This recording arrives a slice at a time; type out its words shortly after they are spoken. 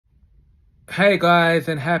Hey guys,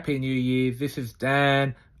 and happy new year. This is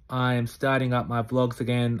Dan. I am starting up my vlogs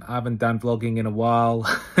again. I haven't done vlogging in a while.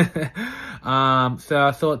 So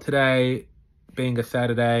I thought today, being a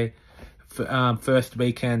Saturday, first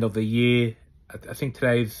weekend of the year, I think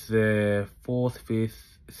today's the 4th, 5th,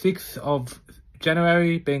 6th of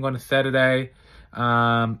January, being on a Saturday.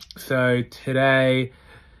 So today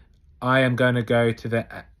I am going to go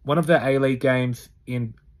to one of the A-League games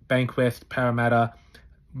in Bankwest, Parramatta.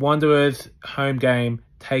 Wanderers home game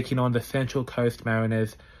taking on the Central Coast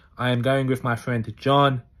Mariners. I am going with my friend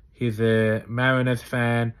John. He's a Mariners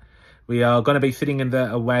fan. We are going to be sitting in the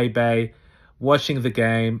away bay watching the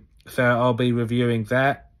game, so I'll be reviewing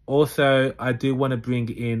that. Also, I do want to bring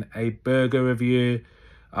in a burger review.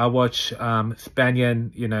 I watch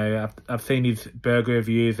Spanian, I've seen his burger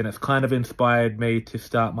reviews and it's kind of inspired me to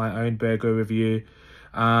start my own burger review.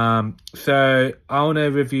 So I want to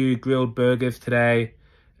review grilled burgers today.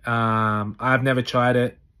 I've never tried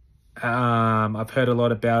it. I've heard a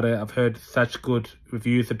lot about it. I've heard such good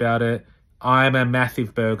reviews about it. I'm a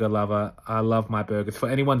massive burger lover. I love my burgers. For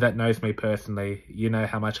anyone that knows me personally, you know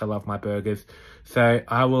how much I love my burgers. So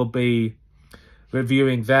I will be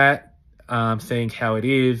reviewing that, seeing how it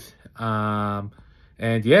is. And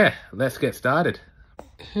yeah, let's get started.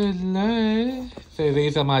 Hello. So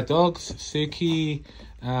these are my dogs, Suki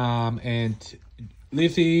and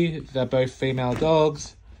Lizzie. They're both female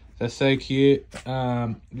dogs. They're so cute.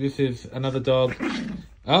 This is another dog.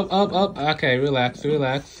 Okay, relax.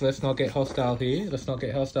 Let's not get hostile here.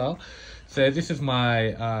 So this is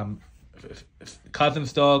my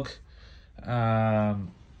cousin's dog.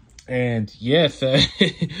 And yeah, so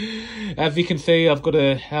as you can see, I've got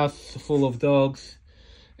a house full of dogs.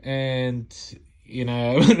 And when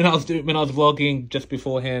I was vlogging just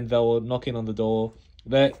beforehand, they were knocking on the door.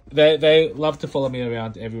 They love to follow me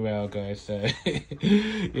around everywhere I go, so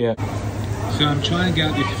yeah. So I'm trying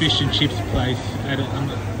out this fish and chips place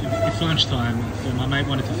it's lunchtime, so my mate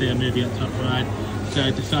wanted to see a movie at Top Ride, so I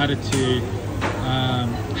decided to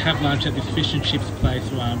have lunch at this fish and chips place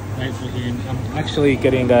while I wait for him. I'm actually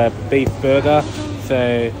getting a beef burger,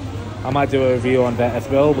 so I might do a review on that as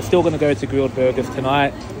well. We're still going to go to grilled burgers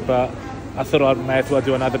tonight, but I thought I may as well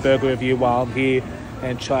do another burger review while I'm here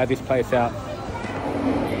and try this place out.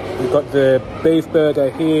 We've got the beef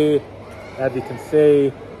burger here, as you can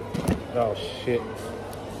see. Oh shit.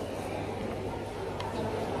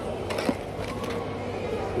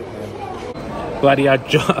 Bloody, I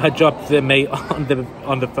dropped the meat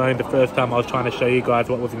on the phone the first time I was trying to show you guys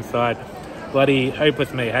what was inside. Bloody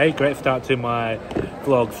hopeless me, hey? Great start to my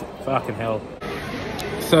vlogs. Fucking hell.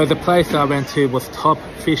 So the place I went to was Top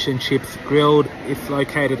Fish and Chips Grilled. It's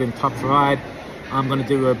located in Top Ride. I'm going to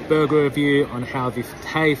do a burger review on how this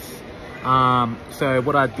tastes. So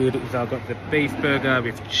what I did is I got the beef burger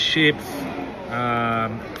with chips.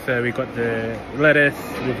 So we've got the lettuce,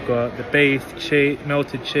 we've got the beef,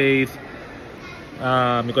 melted cheese.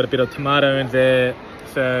 We've got a bit of tomato in there.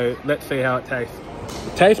 So let's see how it tastes.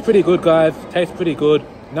 It tastes pretty good, guys. Tastes pretty good.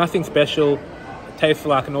 Nothing special. It tastes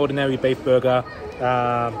like an ordinary beef burger.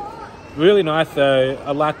 Really nice though.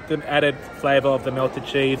 I like the added flavour of the melted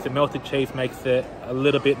cheese. The melted cheese makes it a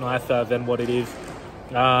little bit nicer than what it is.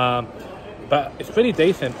 But it's pretty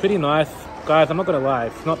decent, pretty nice. Guys, I'm not going to lie,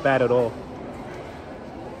 it's not bad at all.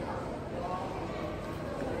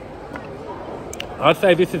 I'd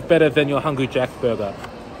say this is better than your Hungry Jack's burger.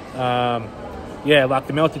 Yeah, like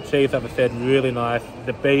the melted cheese, as I said, really nice.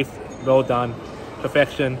 The beef, well done,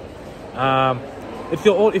 perfection. It's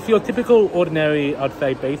your typical ordinary, I'd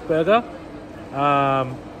say, beef burger,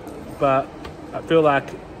 but I feel like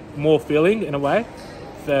more filling in a way.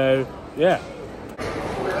 So yeah,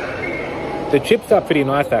 the chips are pretty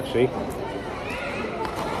nice actually.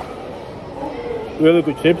 Really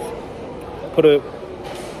good chips. Put a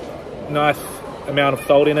nice amount of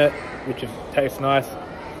salt in it, which tastes nice.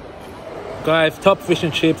 Guys, Top Fish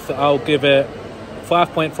and Chips, I'll give it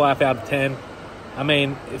 5.5 out of 10. I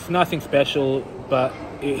mean, it's nothing special, but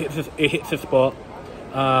it hits a spot.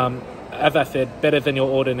 As I said, better than your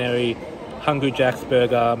ordinary Hungry Jack's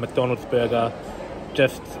burger, McDonald's burger.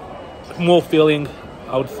 Just more filling,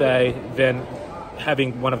 I would say, than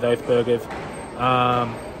having one of those burgers.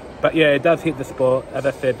 But yeah, it does hit the spot. As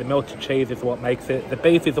I said, the melted cheese is what makes it. The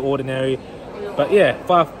beef is ordinary, but yeah,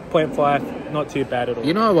 5.5, not too bad at all.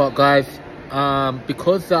 You know what, guys?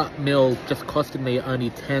 Because that meal just costed me only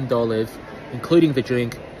 $10, including the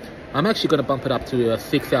drink, I'm actually going to bump it up to a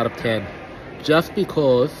 6 out of 10. Just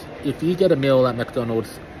because if you get a meal at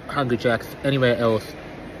McDonald's, Hungry Jack's, anywhere else,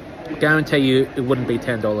 guarantee you it wouldn't be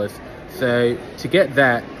 $10. So to get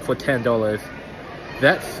that for $10,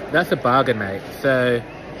 that's a bargain, mate. So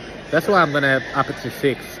That's why I'm going to up it to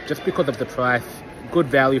 6, just because of the price. Good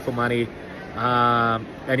value for money.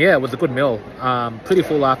 And yeah, it was a good meal. Pretty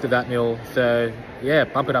full after that meal. So yeah,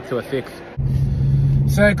 bump it up to a 6.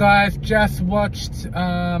 So guys, just watched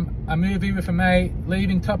a movie with a mate,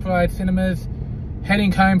 leaving Top Ride Cinemas,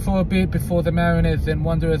 heading home for a bit before the Mariners and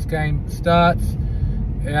Wanderers game starts.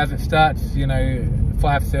 As it starts, you know,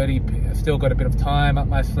 5:30, still got a bit of time up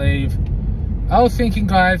my sleeve. I was thinking,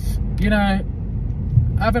 guys, you know,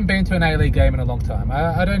 I haven't been to an A-League game in a long time.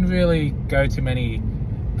 I don't really go to many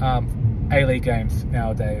A-League games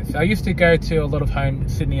nowadays. I used to go to a lot of home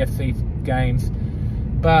Sydney FC games,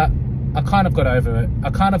 but I kind of got over it.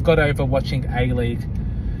 I kind of got over watching A-League.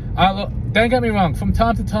 Don't get me wrong, from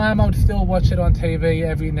time to time I would still watch it on TV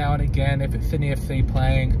every now and again if it's Sydney FC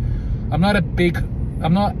playing. I'm not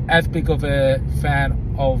as big of a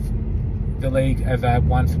fan of the league as I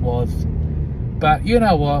once was. But you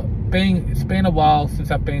know what, it's been a while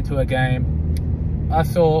since I've been to a game. I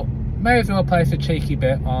thought, may as well place a cheeky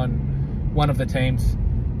bet on one of the teams.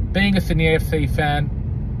 Being a Sydney FC fan,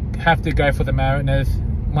 have to go for the Mariners.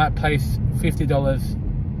 Might place $50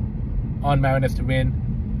 on Mariners to win.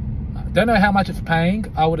 Don't know how much it's paying.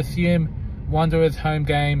 I would assume Wanderers home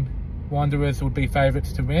game, Wanderers would be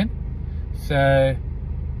favourites to win. So,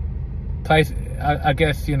 I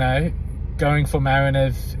guess, you know, going for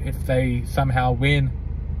Mariners, if they somehow win,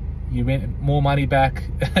 you win more money back.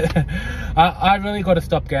 I really got to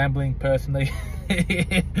stop gambling personally.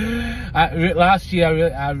 Last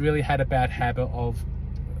year, I really had a bad habit of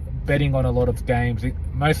betting on a lot of games,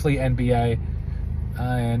 mostly NBA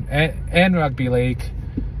and rugby league.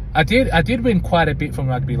 I did win quite a bit from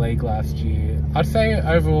rugby league last year. I'd say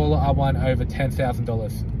overall I won over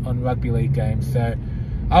 $10,000 on rugby league games. So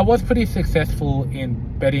I was pretty successful in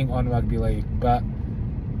betting on rugby league. But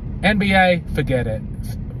NBA, forget it.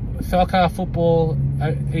 Soccer, football,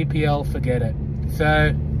 EPL, forget it.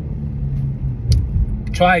 So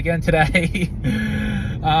try again today.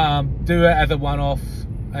 Do it as a one-off.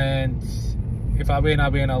 And if I win, I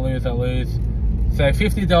win. I lose, I lose. So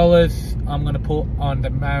 $50 I'm going to put on the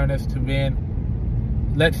Mariners to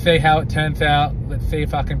win. Let's see how it turns out. Let's see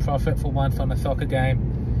if I can profit for once on a soccer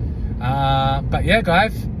game. But yeah,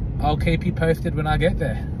 guys, I'll keep you posted when I get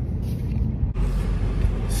there.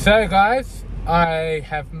 So guys, I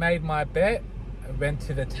have made my bet. I went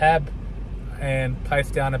to the tab and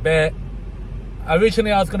placed down a bet.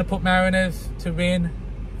 Originally I was going to put Mariners to win,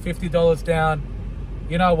 $50 down.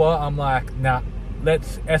 You know what, I'm like, nah,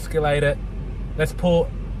 let's escalate it. Let's put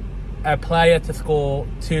a player to score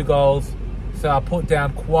 2 goals. So I put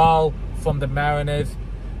down Qual from the Mariners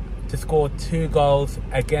to score 2 goals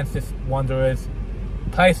against the Wanderers.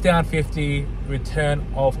 Place down 50, return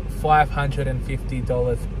of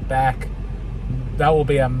 $550 back. That will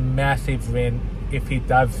be a massive win if he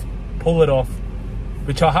does pull it off,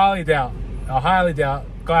 which I highly doubt.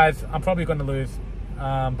 Guys, I'm probably going to lose,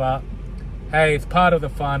 but hey, it's part of the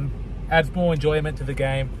fun. Adds more enjoyment to the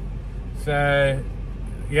game. So,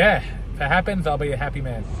 yeah, if it happens, I'll be a happy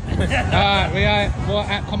man. We're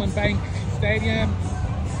at Common Bank Stadium.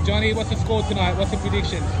 Johnny, what's the score tonight? What's the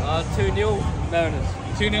prediction? 2-0 Mariners.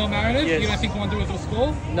 2-0 Mariners? Yes. You don't think Wanderers will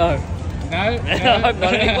score? No. No? I hope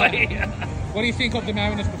not anyway. What do you think of the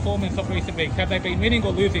Mariners' performance of recent weeks? Have they been winning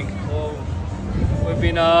or losing? Well, we've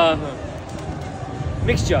been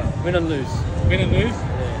mixture, win and lose. Win and lose?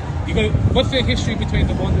 Yeah. What's the history between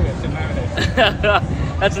the Wanderers and Mariners?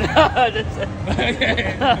 That's no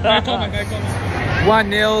comment.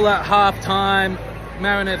 1-0 at half time.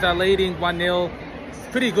 Mariners are leading 1-0.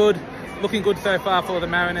 Pretty good. Looking good so far for the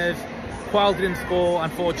Mariners. Qual didn't score,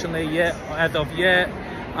 unfortunately, as of yet.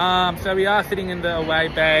 So we are sitting in the away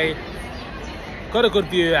bay. Got a good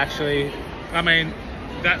view, actually. I mean,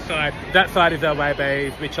 that side is the away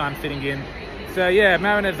bay, which I'm sitting in. So yeah,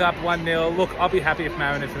 Mariners up 1-0. Look, I'll be happy if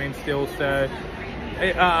Mariners win still. So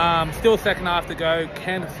still second half to go.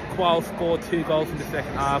 Can Qual score 2 goals in the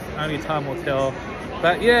second half? Only time will tell.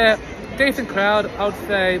 But yeah, decent crowd. I would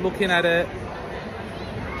say, looking at it,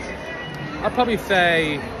 I'd probably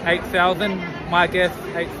say 8,000. My guess,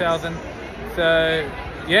 8,000. So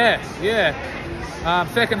yeah.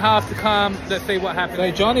 Second half to come. Let's see what happens.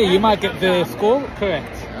 So Johnny, you might get the score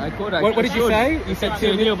correct. What did you say? You said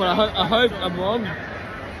 2-0, but I hope I'm wrong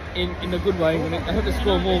in a good way. I hope they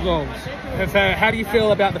score more goals. So how do you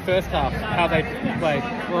feel about the first half? How they played?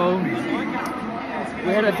 Well,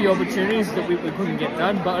 we had a few opportunities that we couldn't get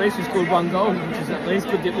done, but at least we scored 1 goal, which is at least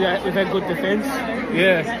good. We've had good defence.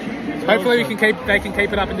 Yeah. Hopefully they can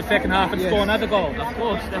keep it up in the second half and score another goal. Of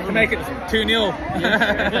course, definitely. To make it 2-0.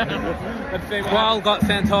 Let's see. Weil got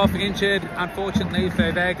sent off injured, unfortunately,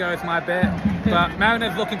 so there goes my bet. But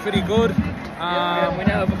Mariners looking pretty good. We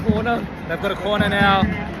now have a corner. They've got a corner now.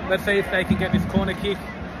 Let's see if they can get this corner kick.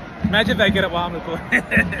 Imagine if they get it while I'm recording.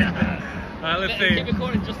 Alright, let's see. Keep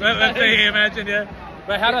recording just Let's see, imagine, yeah.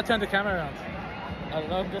 Wait, how do I turn the camera around? I don't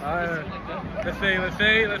know, just like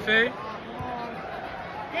that. Let's see.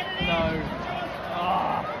 No.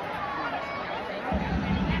 Oh.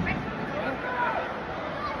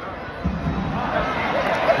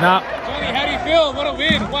 Nah. Johnny, how do you feel? What a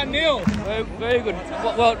win, 1-0. Very good.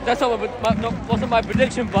 Well, that's wasn't my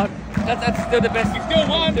prediction, but that's still the best. You still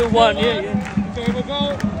won? Still won, yeah. So we'll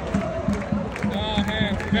go. Oh,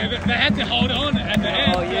 man. They had to hold on at the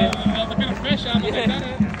end. Oh, yeah. There was a bit of pressure, but they done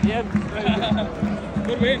it. Yeah.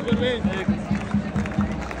 Good win.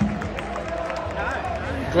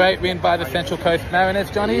 Great win by the Central Coast Mariners,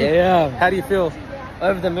 Johnny. Yeah. How do you feel?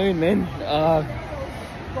 Over the moon, man.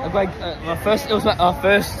 It was our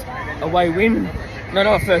first away win. No,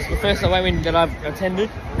 not first. The first away win that I've attended.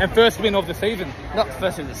 And first win of the season. Not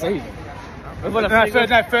first of the season.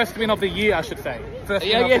 First win of the year, I should say. First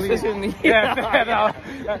win first win of the year. Yeah,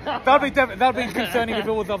 that'd be concerning if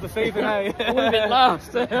it was of the season, eh? It would have been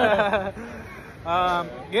last.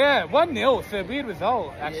 1-0. It's a weird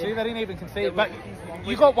result, actually. They didn't even concede. But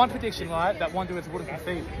you got one prediction, right? That Wanderers wouldn't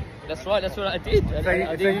concede. That's right. That's what I did. So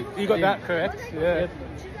you got that correct? Yeah.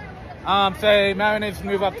 So Mariners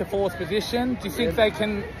move up to 4th position. Do you think they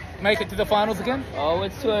can make it to the finals again? Oh,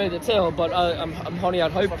 it's too early to tell, but I'm holding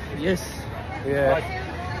out hope. Yes. Yeah.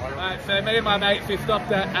 Right, so me and my mates, we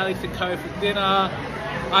stopped at Alex & Co for dinner.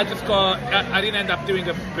 I didn't end up doing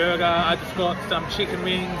a burger. I just got some chicken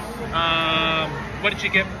wings. What did you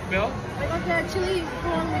get, Bill? I got the chili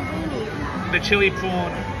prawn linguine. The chili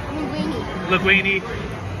prawn linguine.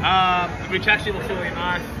 Which actually looks really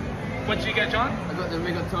nice. What did you get, John? I got the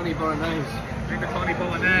rigatoni bolognese. Rigatoni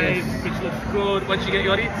bolognese, which looks good. What did you get,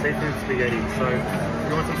 Yodi? Seafood spaghetti. So, if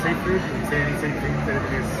you want some seafood, you can see any seafood that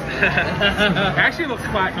it is. It actually looks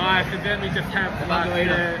quite nice, and then we just have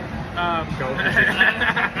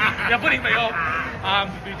you're putting me off.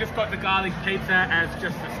 We just got the garlic pizza as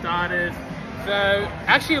just the starters. So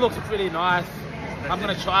actually it looks pretty nice. I'm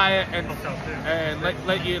gonna try it and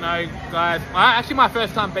let you know, guys. Actually my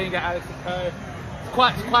first time being at Alex & Co.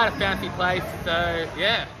 It's quite a fancy place, so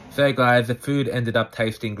yeah. So guys, the food ended up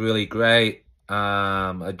tasting really great.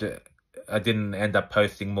 I didn't end up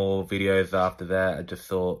posting more videos after that. I just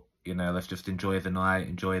thought, let's just enjoy the night,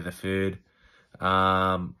 enjoy the food.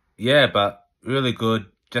 Yeah, but really good.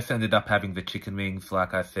 Just ended up having the chicken wings,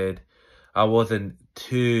 like I said. I wasn't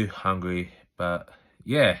too hungry, but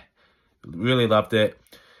yeah, really loved it.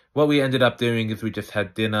 What we ended up doing is we just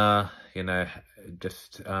had dinner, and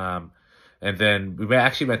then we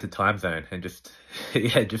actually went to Time Zone and just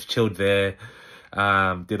chilled there.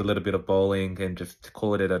 Did a little bit of bowling and just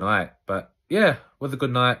called it a night. But yeah, was a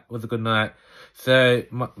good night. So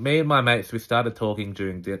me and my mates, we started talking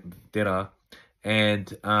during dinner.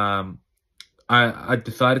 And I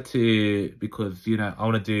decided to, because I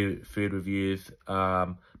want to do food reviews,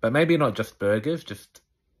 but maybe not just burgers, just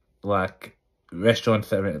like restaurants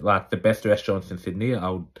that are like the best restaurants in Sydney. Me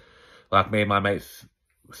and my mates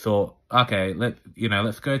thought, okay,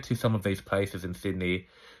 let's go to some of these places in Sydney,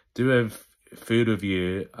 do a food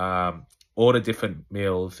review, order different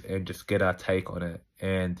meals, and just get our take on it.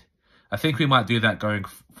 And I think we might do that going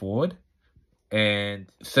forward. And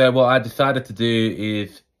so what I decided to do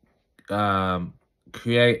is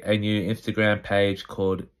create a new Instagram page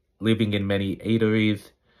called Living in Many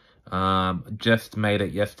Eateries. Just made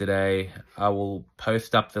it yesterday. I will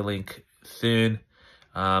post up the link soon,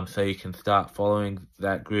 so you can start following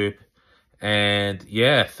that group. And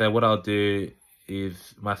yeah, so what I'll do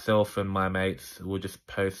is myself and my mates will just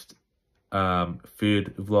post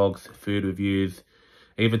food vlogs, food reviews,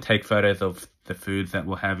 even take photos of the foods that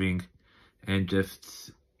we're having. And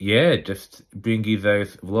just bring you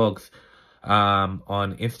those vlogs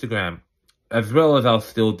on Instagram, as well as I'll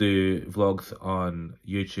still do vlogs on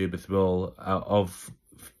YouTube as well, of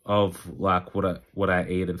like what I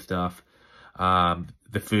eat and stuff,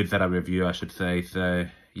 the foods that I review, I should say. So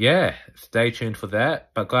yeah, stay tuned for that.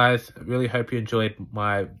 But guys, I really hope you enjoyed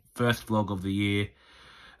my first vlog of the year.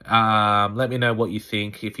 Let me know what you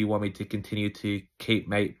think. If you want me to continue to keep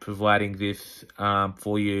providing this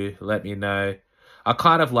for you, let me know. I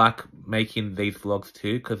kind of like making these vlogs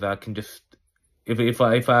too, because I can just if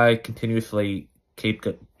I continuously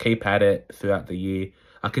keep at it throughout the year.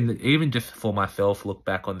 I can even just for myself look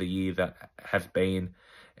back on the year that has been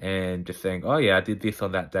and just saying, oh yeah, I did this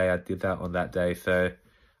on that day, I did that on that day. So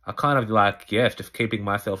I kind of like, yes, just keeping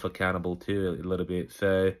myself accountable too a little bit.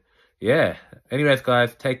 So yeah. Anyways,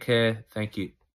 guys, take care. Thank you.